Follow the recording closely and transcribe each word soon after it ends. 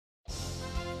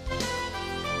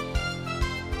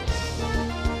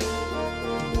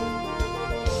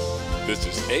This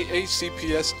is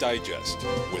AACPS Digest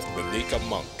with Maneka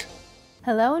Monk.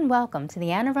 Hello and welcome to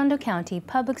the Anne Arundel County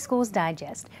Public Schools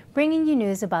Digest, bringing you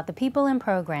news about the people and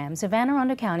programs of Anne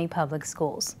Arundel County Public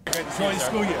Schools. Enjoy the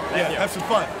school year. Yeah, have some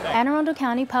fun. Anne Arundel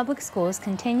County Public Schools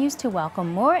continues to welcome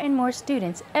more and more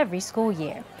students every school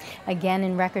year. Again,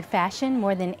 in record fashion,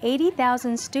 more than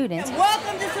 80,000 students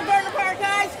Welcome to Suburban Park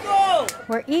High School!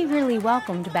 were eagerly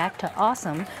welcomed back to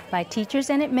Awesome by teachers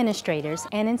and administrators,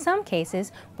 and in some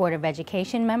cases, Board of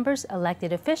Education members,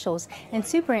 elected officials, and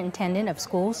Superintendent of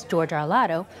Schools, George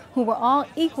Arlato, who were all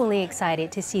equally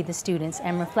excited to see the students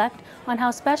and reflect on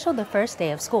how special the first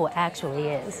day of school actually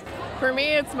is. For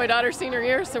me, it's my daughter's senior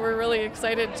year, so we're really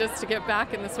excited just to get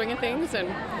back in the swing of things and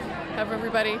have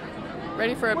everybody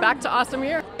ready for a back to awesome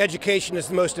year. Education is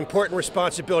the most important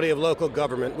responsibility of local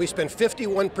government. We spend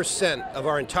 51% of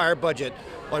our entire budget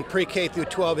on pre-K through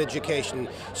 12 education,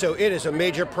 so it is a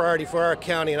major priority for our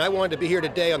county, and I wanted to be here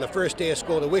today on the first day of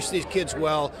school to wish these kids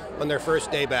well on their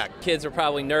first day back. Kids are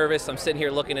probably nervous. I'm sitting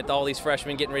here looking at all these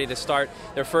freshmen getting ready to start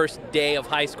their first day of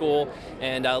high school,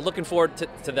 and looking forward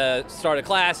to the start of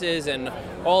classes and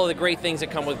all of the great things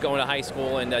that come with going to high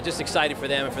school, and just excited for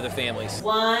them and for their families.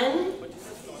 1,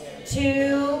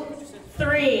 2,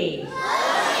 3.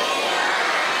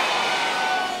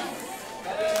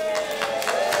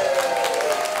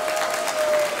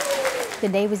 The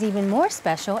day was even more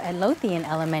special at Lothian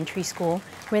Elementary School,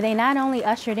 where they not only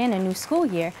ushered in a new school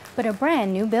year, but a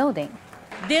brand new building.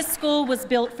 This school was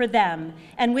built for them,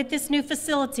 and with this new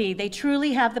facility, they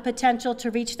truly have the potential to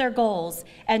reach their goals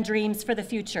and dreams for the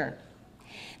future.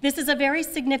 This is a very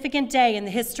significant day in the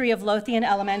history of Lothian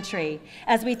Elementary,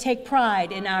 as we take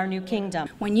pride in our new kingdom.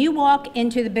 When you walk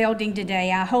into the building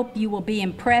today, I hope you will be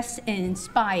impressed and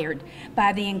inspired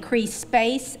by the increased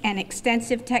space and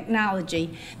extensive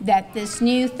technology that this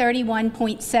new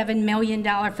 $31.7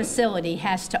 million facility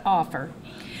has to offer.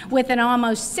 With an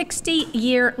almost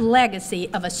 60-year legacy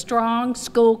of a strong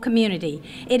school community,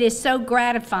 it is so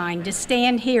gratifying to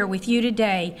stand here with you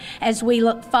today as we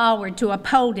look forward to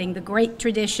upholding the great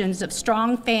traditions of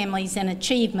strong families and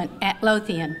achievement at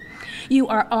Lothian. You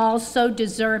are all so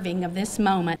deserving of this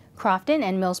moment. Crofton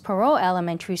and Mills Parole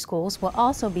Elementary Schools will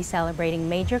also be celebrating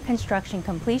major construction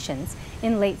completions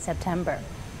in late September.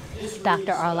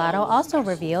 Dr. Arlato also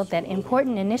revealed that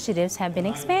important initiatives have been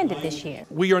expanded this year.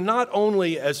 We are not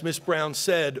only, as Ms. Brown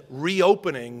said,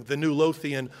 reopening the new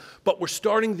Lothian, but we're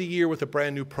starting the year with a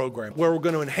brand new program where we're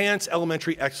going to enhance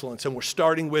elementary excellence, and we're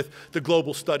starting with the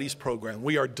Global Studies program.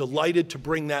 We are delighted to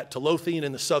bring that to Lothian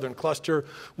in the Southern Cluster.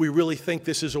 We really think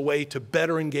this is a way to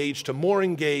better engage, to more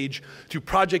engage through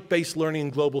project-based learning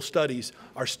and global studies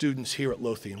our students here at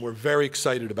Lothian. We're very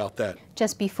excited about that.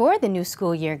 Just before the new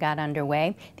school year got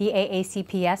underway, the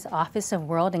AACPS Office of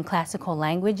World and Classical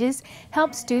Languages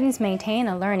helped students maintain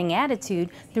a learning attitude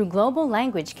through Global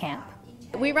Language Camp.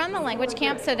 We run the language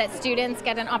camp so that students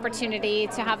get an opportunity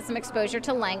to have some exposure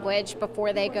to language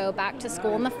before they go back to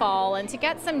school in the fall, and to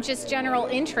get some just general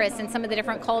interest in some of the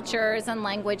different cultures and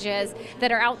languages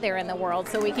that are out there in the world,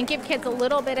 so we can give kids a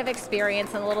little bit of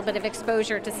experience and a little bit of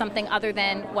exposure to something other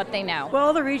than what they know.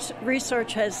 Well, the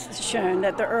research has shown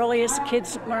that the earliest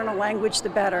kids learn a language, the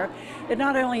better. It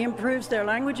not only improves their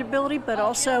language ability, but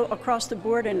also across the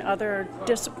board in other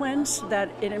disciplines, that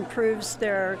it improves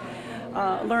their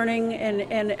learning in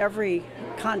every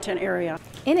content area.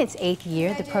 In its 8th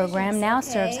year, the program now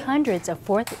serves hundreds of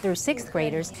 4th through 6th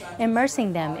graders,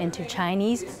 immersing them into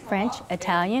Chinese, French,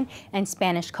 Italian, and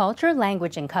Spanish culture,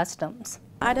 language, and customs.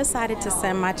 I decided to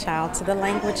send my child to the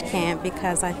language camp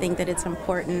because I think that it's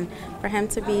important for him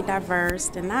to be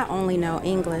diverse and not only know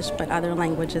English but other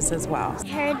languages as well. I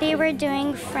heard they were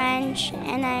doing French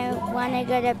and I want to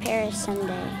go to Paris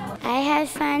someday. I had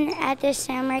fun at the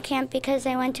summer camp because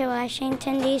I went to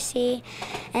Washington, D.C.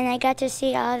 and I got to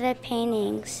see all the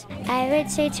paintings. I would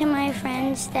say to my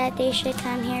friends that they should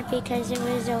come here because it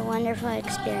was a wonderful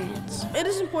experience. It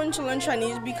is important to learn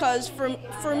Chinese because for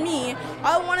me,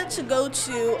 I want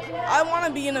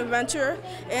to be an inventor,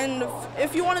 and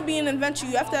if you want to be an inventor,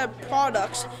 you have to have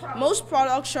products. Most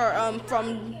products are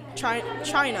from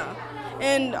China,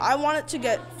 and I wanted to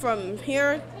get from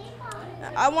here.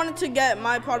 I wanted to get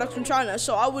my product from China,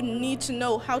 so I would need to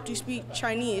know how to speak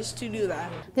Chinese to do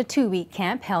that. The 2-week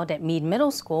camp held at Meade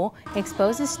Middle School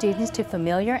exposes students to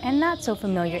familiar and not so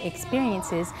familiar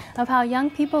experiences of how young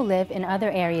people live in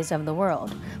other areas of the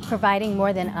world, providing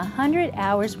more than 100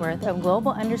 hours worth of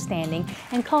global understanding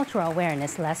and cultural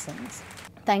awareness lessons.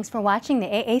 Thanks for watching the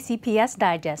AACPS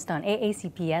Digest on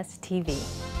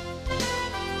AACPS-TV.